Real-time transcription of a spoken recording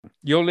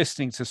You're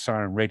listening to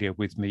Siren Radio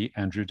with me,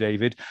 Andrew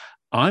David.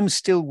 I'm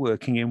still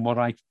working in what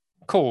I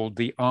called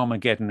the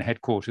Armageddon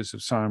headquarters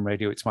of Siren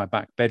Radio. It's my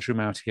back bedroom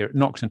out here at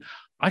Nocton.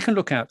 I can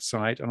look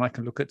outside and I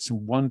can look at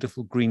some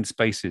wonderful green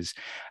spaces.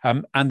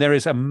 And there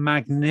is a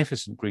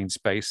magnificent green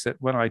space that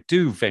when I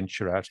do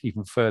venture out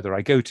even further,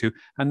 I go to,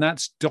 and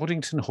that's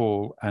Doddington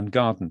Hall and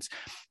Gardens.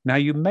 Now,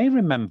 you may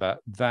remember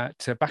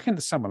that back in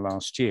the summer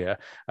last year,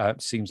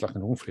 seems like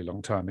an awfully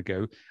long time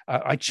ago,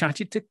 I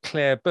chatted to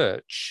Claire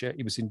Birch.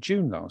 It was in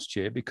June last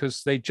year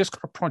because they just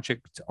got a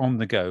project on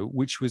the go,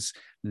 which was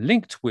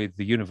linked with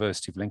the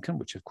University of Lincoln,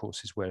 which of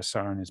course is where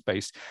Siren is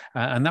based,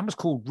 and that was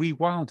called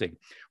Rewilding.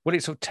 Well,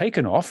 it's sort of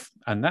taken off,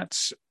 and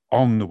that's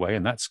on the way,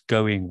 and that's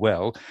going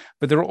well.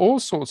 But there are all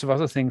sorts of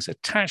other things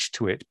attached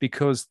to it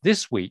because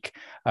this week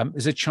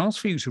is a chance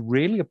for you to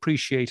really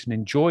appreciate and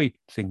enjoy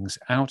things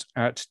out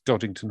at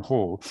Doddington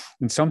Hall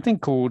in something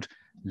called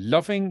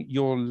Loving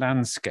Your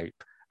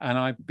Landscape. And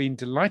I've been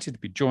delighted to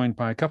be joined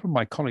by a couple of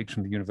my colleagues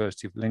from the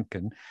University of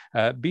Lincoln,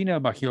 Bino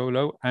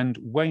Machiolo and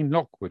Wayne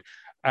Lockwood.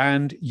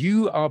 And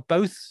you are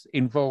both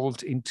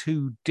involved in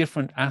two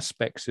different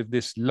aspects of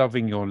this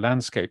Loving Your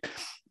Landscape.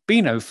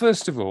 Bino,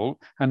 first of all,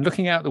 and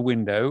looking out the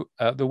window,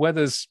 the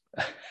weather's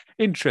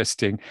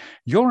interesting.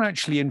 You're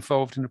actually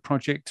involved in a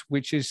project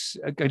which is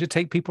going to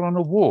take people on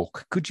a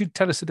walk. Could you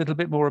tell us a little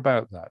bit more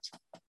about that?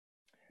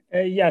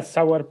 Yes,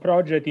 our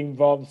project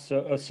involves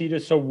a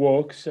series of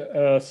walks,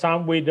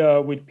 some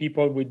with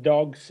people with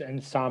dogs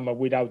and some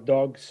without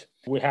dogs.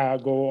 We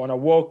go on a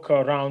walk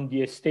around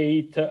the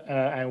estate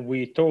and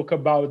we talk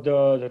about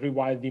the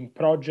rewilding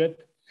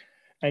project.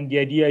 And the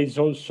idea is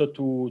also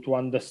to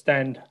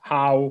understand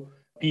how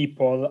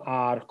people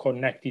are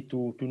connected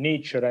to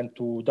nature and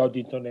to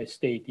Doddington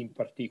Estate in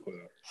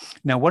particular.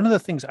 Now, one of the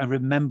things I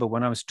remember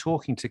when I was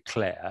talking to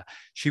Claire,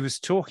 she was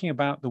talking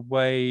about the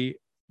way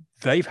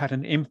they've had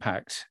an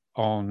impact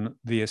on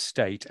the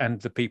estate and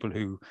the people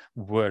who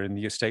were in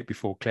the estate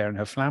before Claire and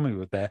her family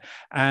were there,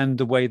 and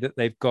the way that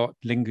they've got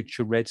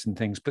ligature reds and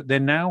things. But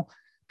they're now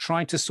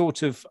trying to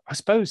sort of, I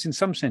suppose, in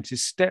some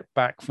senses, step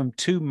back from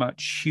too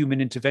much human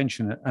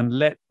intervention and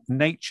let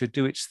nature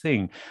do its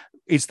thing.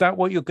 Is that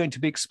what you're going to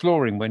be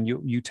exploring when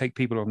you take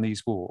people on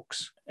these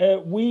walks?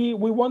 We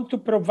want to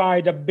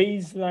provide a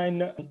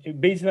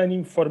baseline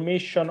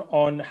information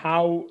on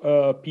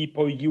how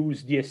people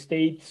use the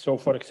estate. So,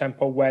 for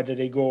example, whether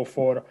they go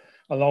for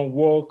a long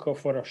walk or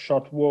for a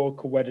short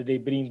walk, whether they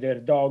bring their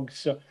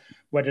dogs,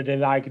 whether they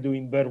like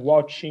doing bird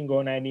watching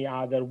or any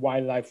other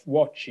wildlife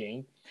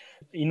watching,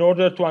 in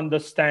order to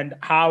understand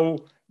how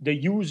the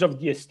use of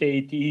the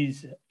estate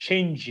is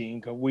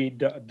changing with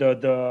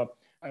the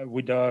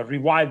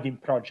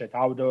rewilding project,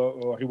 how the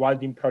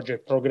rewilding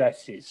project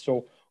progresses.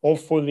 So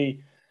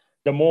hopefully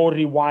the more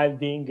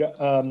rewilding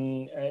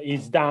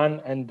is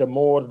done and the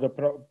more the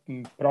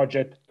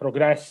project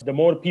progresses, the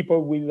more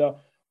people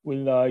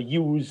will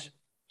use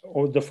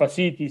all the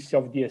facilities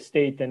of the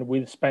estate and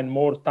will spend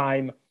more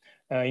time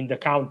in the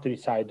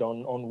countryside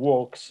on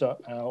walks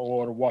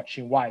or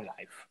watching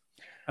wildlife.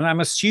 And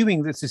I'm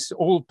assuming this is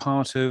all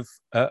part of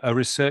a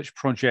research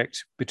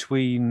project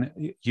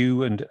between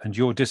you and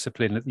your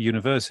discipline at the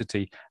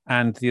university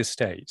and the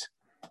estate.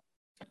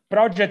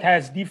 Project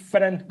has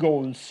different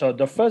goals. So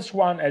the first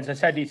one, as I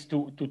said, is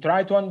to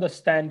try to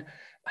understand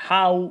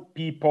how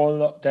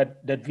people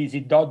that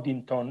visit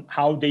Doddington,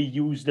 how they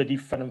use the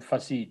different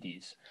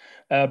facilities.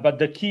 But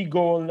the key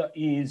goal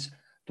is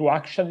to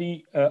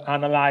actually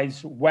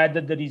analyze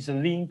whether there is a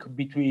link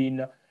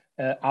between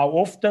how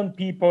often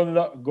people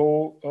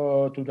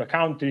go to the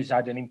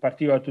countryside and in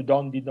particular to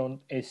Doddington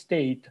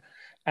Estate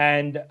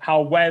and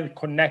how well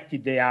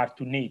connected they are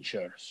to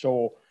nature.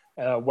 So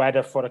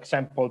whether, for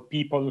example,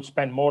 people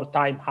spend more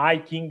time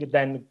hiking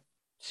than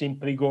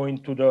simply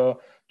going to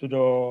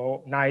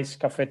the nice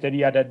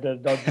cafeteria that the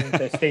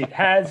Doddington Estate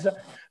has,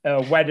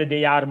 whether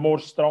they are more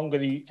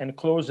strongly and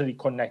closely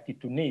connected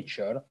to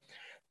nature,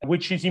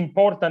 which is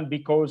important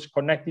because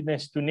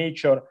connectedness to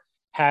nature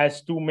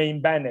has two main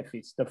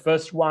benefits. The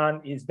first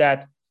one is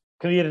that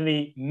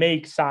clearly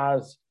makes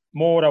us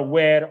more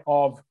aware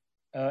of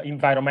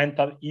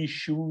environmental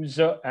issues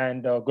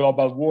and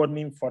global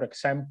warming, for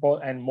example,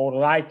 and more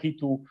likely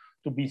to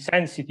be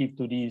sensitive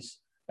to these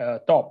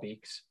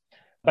topics.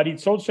 But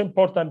it's also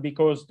important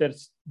because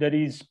there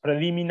is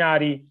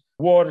preliminary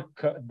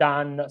work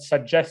done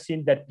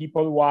suggesting that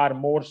people who are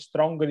more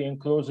strongly and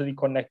closely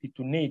connected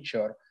to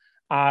nature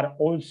are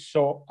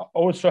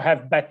also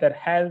have better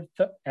health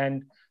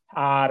and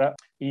are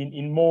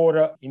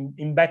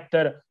in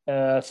better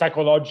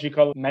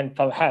psychological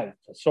mental health.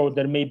 So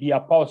there may be a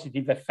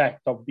positive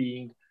effect of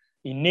being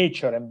in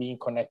nature and being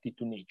connected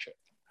to nature.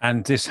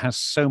 And this has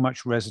so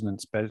much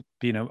resonance, but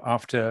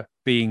after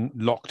being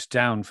locked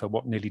down for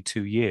nearly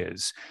 2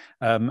 years,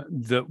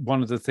 that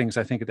one of the things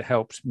I think that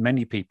helped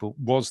many people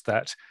was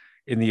that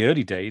in the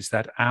early days,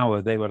 that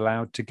hour they were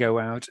allowed to go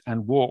out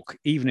and walk,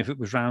 even if it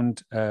was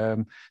around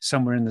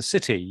somewhere in the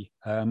city.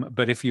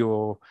 But if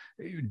you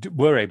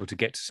were able to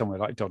get to somewhere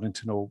like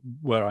Doddington or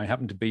where I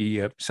happen to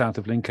be south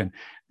of Lincoln,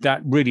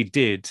 that really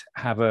did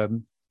have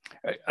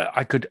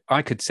I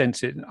could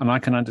sense it, and I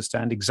can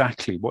understand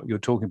exactly what you're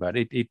talking about.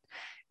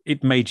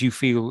 It made you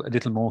feel a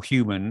little more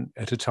human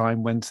at a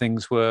time when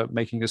things were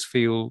making us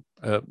feel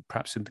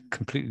perhaps in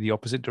completely the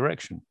opposite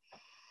direction.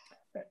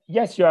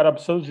 Yes, you are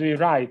absolutely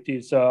right.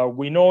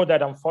 We know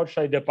that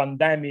unfortunately the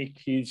pandemic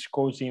is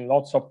causing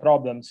lots of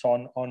problems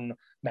on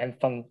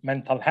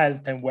mental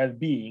health and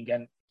well-being,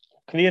 and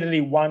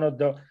clearly one of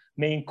the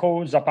main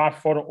causes, apart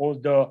from all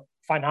the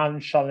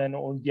financial and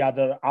all the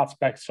other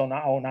aspects on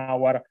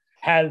our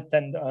health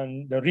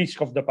and the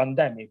risk of the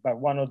pandemic, but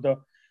one of the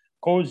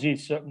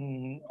causes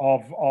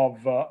of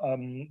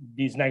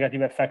this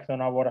negative effect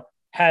on our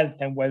health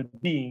and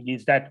well-being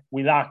is that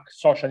we lack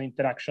social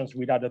interactions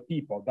with other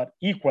people. But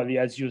equally,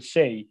 as you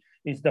say,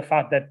 is the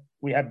fact that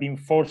we have been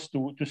forced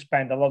to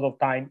spend a lot of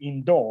time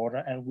indoor,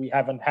 and we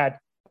haven't had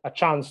a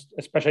chance,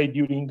 especially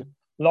during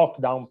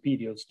lockdown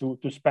periods, to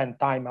spend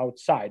time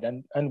outside.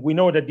 And we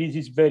know that this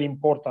is very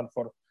important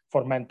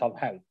for mental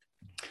health.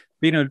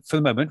 For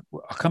the moment,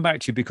 I'll come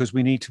back to you because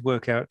we need to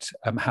work out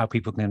how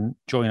people can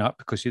join up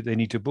because they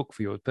need to book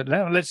for yours. But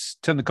now let's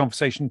turn the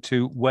conversation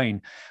to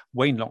Wayne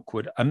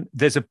Lockwood.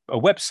 There's a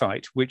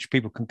website which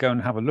people can go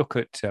and have a look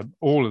at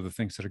all of the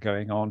things that are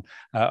going on.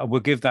 We'll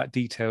give that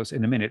details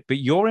in a minute. But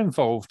you're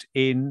involved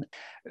in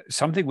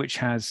something which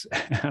has,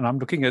 and I'm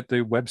looking at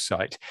the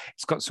website,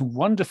 it's got some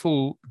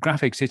wonderful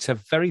graphics. It's a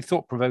very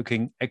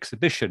thought-provoking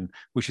exhibition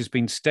which has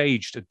been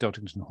staged at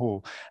Doddington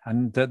Hall.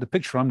 And the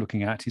picture I'm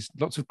looking at is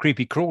lots of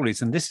creepy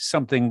crawlies. And this is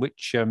something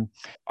which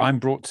I'm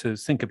brought to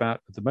think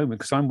about at the moment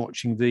because I'm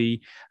watching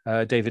the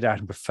David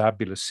Attenborough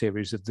fabulous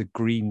series of The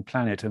Green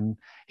Planet, and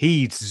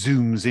he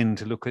zooms in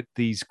to look at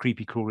these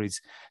creepy crawlies.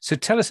 So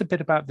tell us a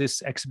bit about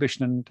this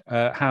exhibition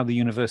and how the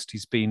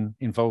university's been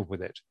involved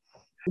with it.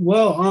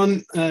 Well,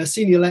 I'm a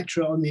senior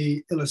lecturer on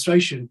the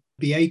illustration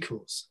BA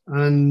course,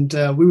 and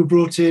we were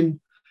brought in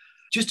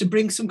just to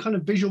bring some kind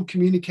of visual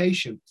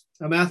communication.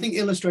 I mean, I think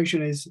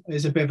illustration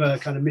is a bit of a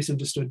kind of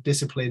misunderstood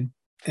discipline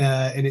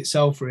in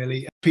itself,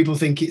 really. People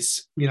think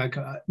it's,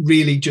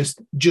 really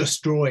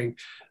just drawing,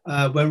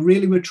 when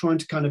really we're trying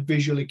to kind of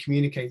visually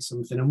communicate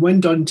something. And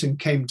when Doddington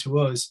came to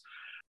us,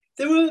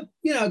 they were,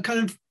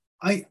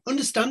 I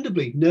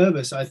understandably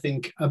nervous, I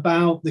think,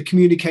 about the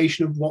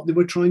communication of what they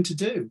were trying to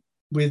do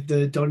with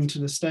the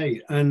Doddington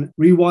estate. And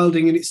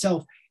rewilding in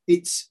itself,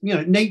 it's,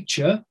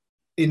 nature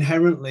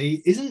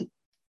inherently isn't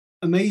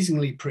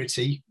amazingly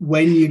pretty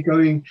when you're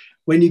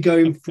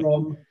going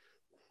from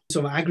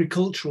sort of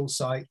agricultural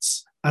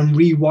sites and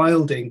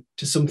rewilding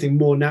to something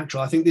more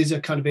natural. I think there's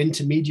a kind of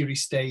intermediary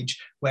stage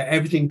where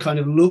everything kind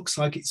of looks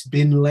like it's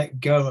been let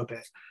go a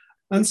bit.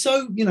 And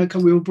so,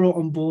 we were brought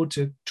on board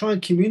to try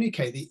and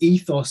communicate the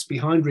ethos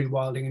behind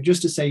rewilding, and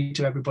just to say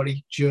to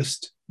everybody,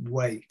 just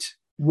wait.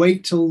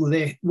 Wait till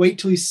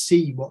you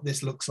see what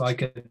this looks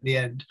like at the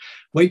end.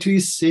 Wait till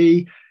you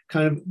see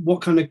kind of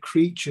what kind of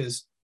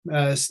creatures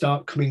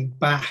start coming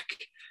back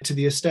to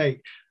the estate.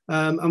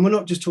 And we're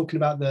not just talking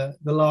about the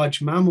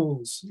large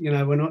mammals,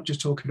 we're not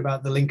just talking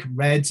about the Lincoln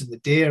Reds and the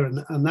deer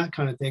and that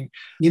kind of thing,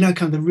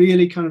 kind of the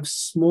really kind of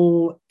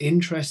small,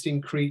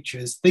 interesting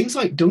creatures, things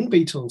like dung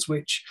beetles,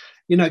 which,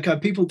 kind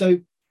of people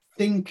don't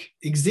think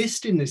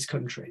exist in this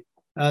country.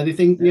 They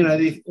think,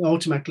 they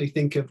automatically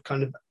think of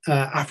kind of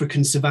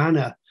African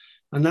savanna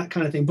and that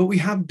kind of thing. But we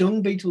have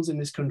dung beetles in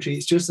this country.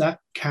 It's just that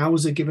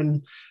cows are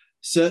given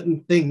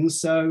certain things.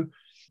 So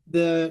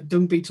the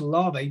dung beetle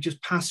larvae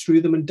just pass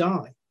through them and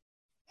die.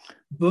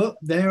 But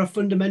they're a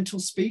fundamental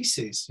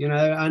species,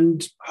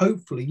 and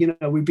hopefully,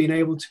 we've been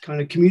able to kind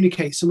of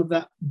communicate some of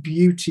that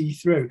beauty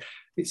through.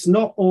 It's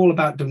not all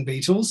about dung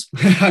beetles.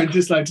 I'd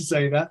just like to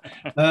say that,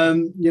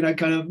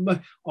 kind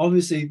of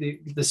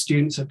obviously the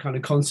students have kind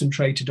of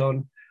concentrated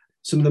on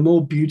some of the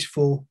more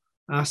beautiful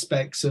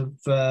aspects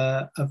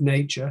of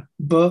nature.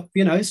 But,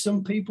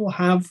 some people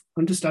have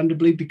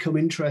understandably become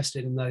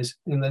interested in those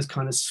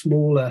kind of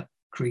smaller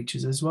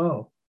creatures as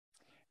well.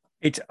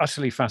 It's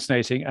utterly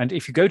fascinating. And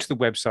if you go to the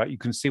website, you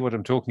can see what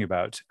I'm talking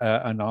about.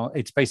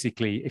 It's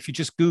basically, if you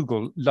just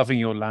Google Loving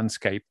Your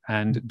Landscape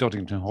and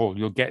Doddington Hall,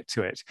 you'll get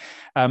to it.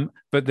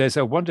 But there's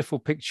a wonderful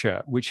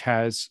picture which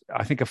has,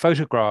 I think, a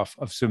photograph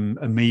of some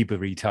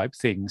amoeba-y type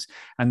things.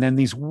 And then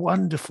these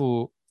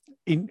wonderful,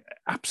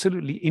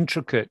 absolutely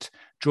intricate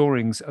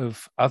drawings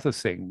of other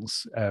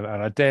things, and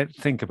I daren't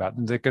think about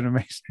them. They're going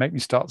to make me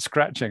start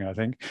scratching, I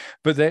think,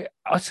 but they're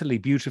utterly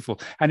beautiful.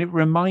 And it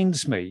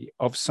reminds me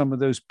of some of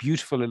those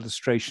beautiful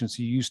illustrations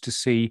you used to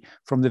see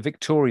from the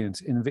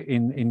Victorians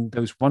in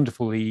those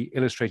wonderfully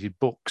illustrated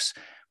books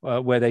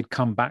where they'd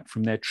come back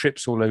from their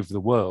trips all over the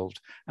world,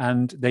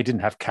 and they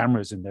didn't have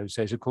cameras in those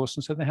days, of course,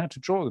 and so they had to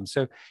draw them.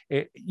 So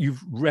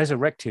you've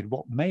resurrected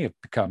what may have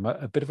become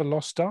a bit of a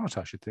lost art,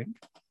 I should think.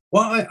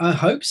 Well, I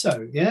hope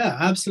so. Yeah,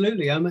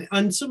 absolutely. I mean,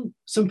 and some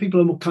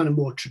people are kind of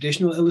more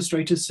traditional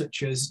illustrators,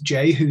 such as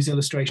Jay, whose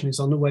illustration is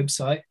on the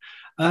website,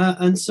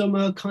 and some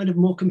are kind of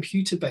more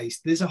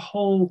computer-based. There's a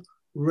whole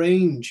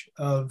range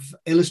of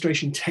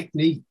illustration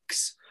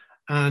techniques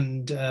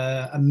and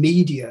a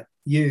media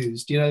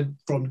used,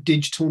 from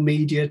digital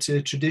media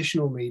to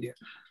traditional media,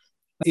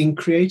 in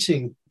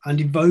creating and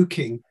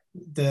evoking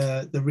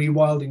the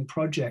rewilding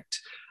project,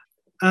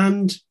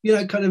 and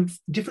kind of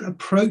different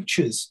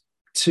approaches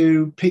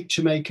to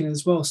picture making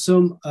as well.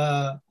 Some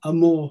are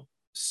more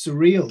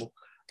surreal.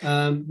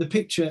 The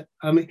picture,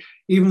 I mean,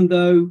 even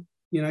though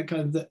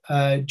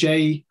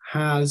Jay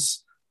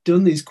has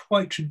done these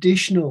quite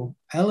traditional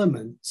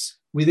elements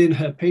within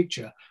her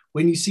picture,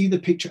 when you see the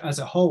picture as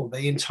a whole,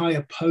 the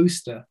entire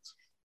poster,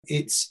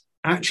 it's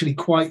actually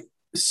quite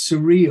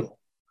surreal.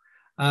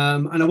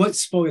 And I won't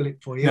spoil it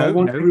for you. I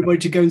want everybody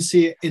to go and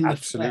see it in the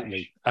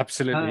flesh.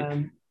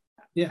 Absolutely.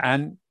 Yeah.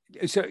 And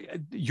so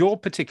your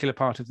particular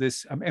part of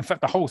this, in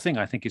fact, the whole thing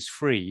I think is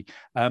free,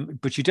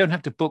 but you don't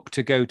have to book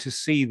to go to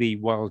see the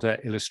Wilder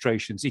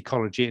illustrations,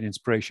 Ecology and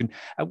Inspiration.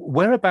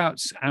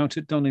 Whereabouts out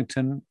at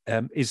Doddington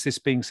is this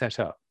being set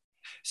up?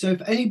 So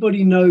if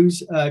anybody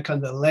knows kind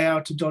of the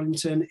layout of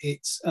Doddington,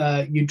 it's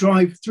you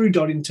drive through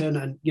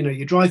Doddington and,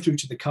 you drive through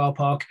to the car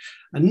park,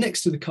 and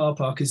next to the car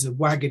park is a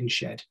wagon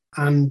shed,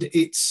 and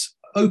it's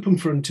open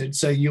fronted.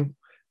 So you'll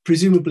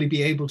presumably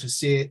be able to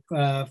see it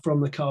from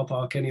the car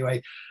park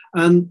anyway.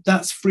 And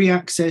that's free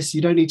access.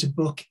 You don't need to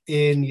book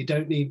in. You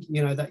don't need,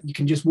 that you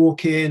can just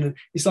walk in, and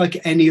it's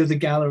like any other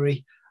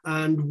gallery.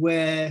 And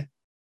we're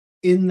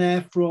in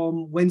there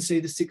from Wednesday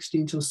the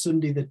 16th till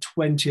Sunday the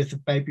 20th of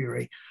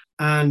February.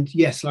 And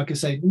yes, like I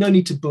say, no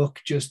need to book,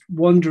 just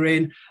wander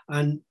in,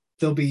 and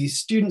there'll be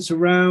students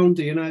around,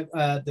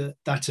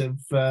 that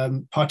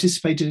have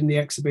participated in the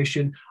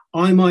exhibition.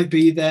 I might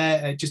be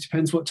there. It just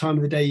depends what time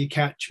of the day you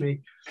catch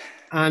me.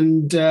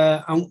 And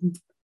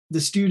the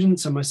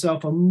students and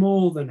myself are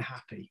more than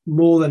happy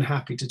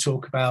to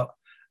talk about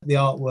the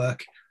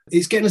artwork.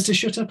 It's getting us to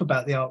shut up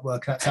about the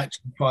artwork. That's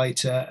actually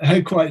quite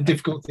a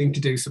difficult thing to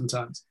do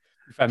sometimes.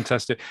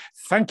 Fantastic.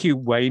 Thank you,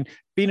 Wayne.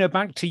 Bino,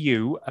 back to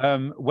you.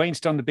 Wayne's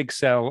done the big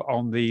sell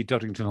on the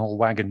Doddington Hall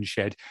wagon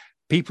shed.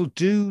 People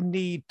do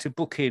need to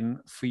book in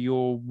for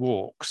your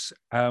walks.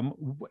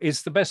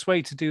 Is the best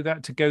way to do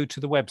that to go to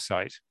the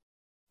website?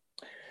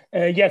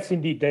 Yes,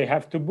 indeed. They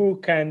have to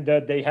book, and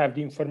they have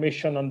the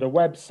information on the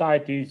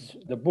website.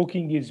 The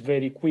booking is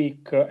very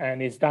quick,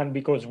 and it's done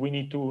because we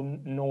need to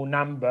know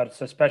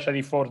numbers,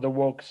 especially for the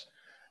walks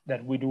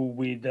that we do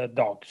with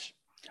dogs.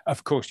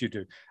 Of course you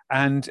do.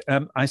 And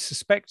I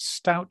suspect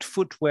stout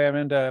footwear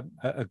and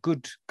a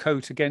good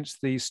coat against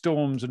the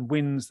storms and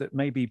winds that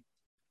may be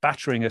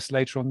battering us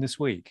later on this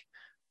week.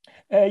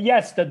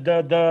 Yes,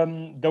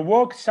 the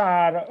walks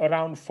are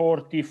around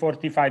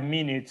 45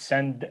 minutes,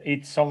 and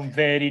it's on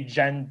very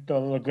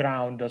gentle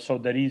ground, so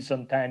there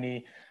isn't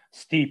any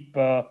steep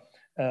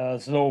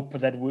slope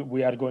that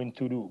we are going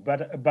to do.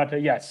 But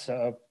yes,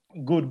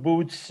 good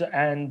boots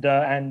and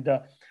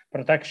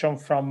protection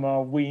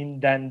from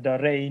wind and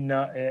rain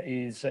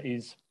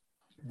is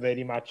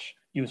very much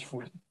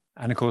useful.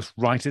 And of course,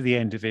 right at the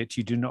end of it,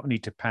 you do not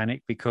need to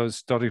panic,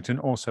 because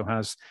Doddington also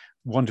has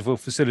wonderful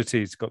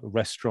facilities. They've got the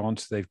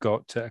restaurant, they've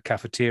got a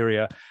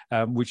cafeteria,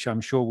 which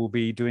I'm sure will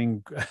be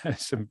doing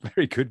some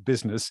very good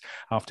business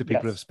after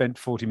people have spent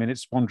 40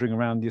 minutes wandering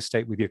around the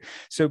estate with you.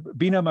 So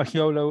Bino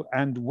Machiolo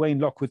and Wayne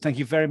Lockwood, thank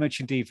you very much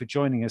indeed for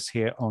joining us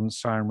here on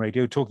Siren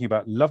Radio, talking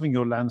about loving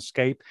your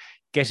landscape,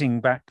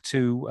 getting back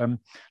to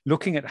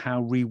looking at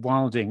how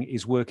rewilding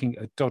is working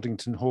at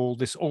Doddington Hall.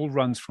 This all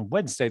runs from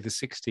Wednesday the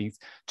 16th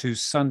to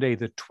Sunday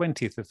the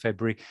 20th of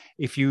February.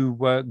 If you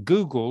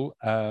Google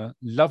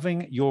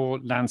loving your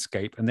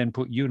landscape and then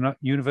put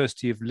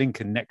University of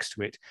Lincoln next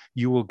to it,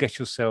 you will get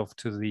yourself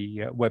to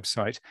the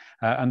website.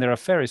 And there are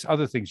various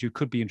other things you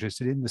could be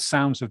interested in: the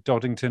sounds of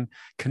Doddington,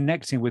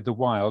 connecting with the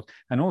wild,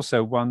 and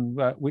also one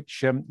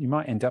which you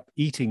might end up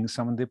eating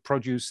some of the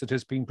produce that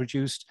has been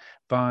produced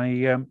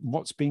by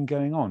what's been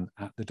going on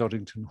at the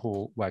Doddington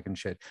Hall wagon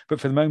shed. But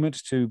for the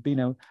moment, to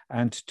Bino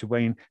and to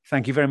Wayne,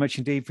 thank you very much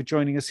indeed for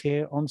joining us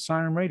here on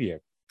Siren Radio.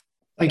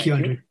 Thank you,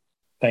 Andrew.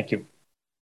 Thank you.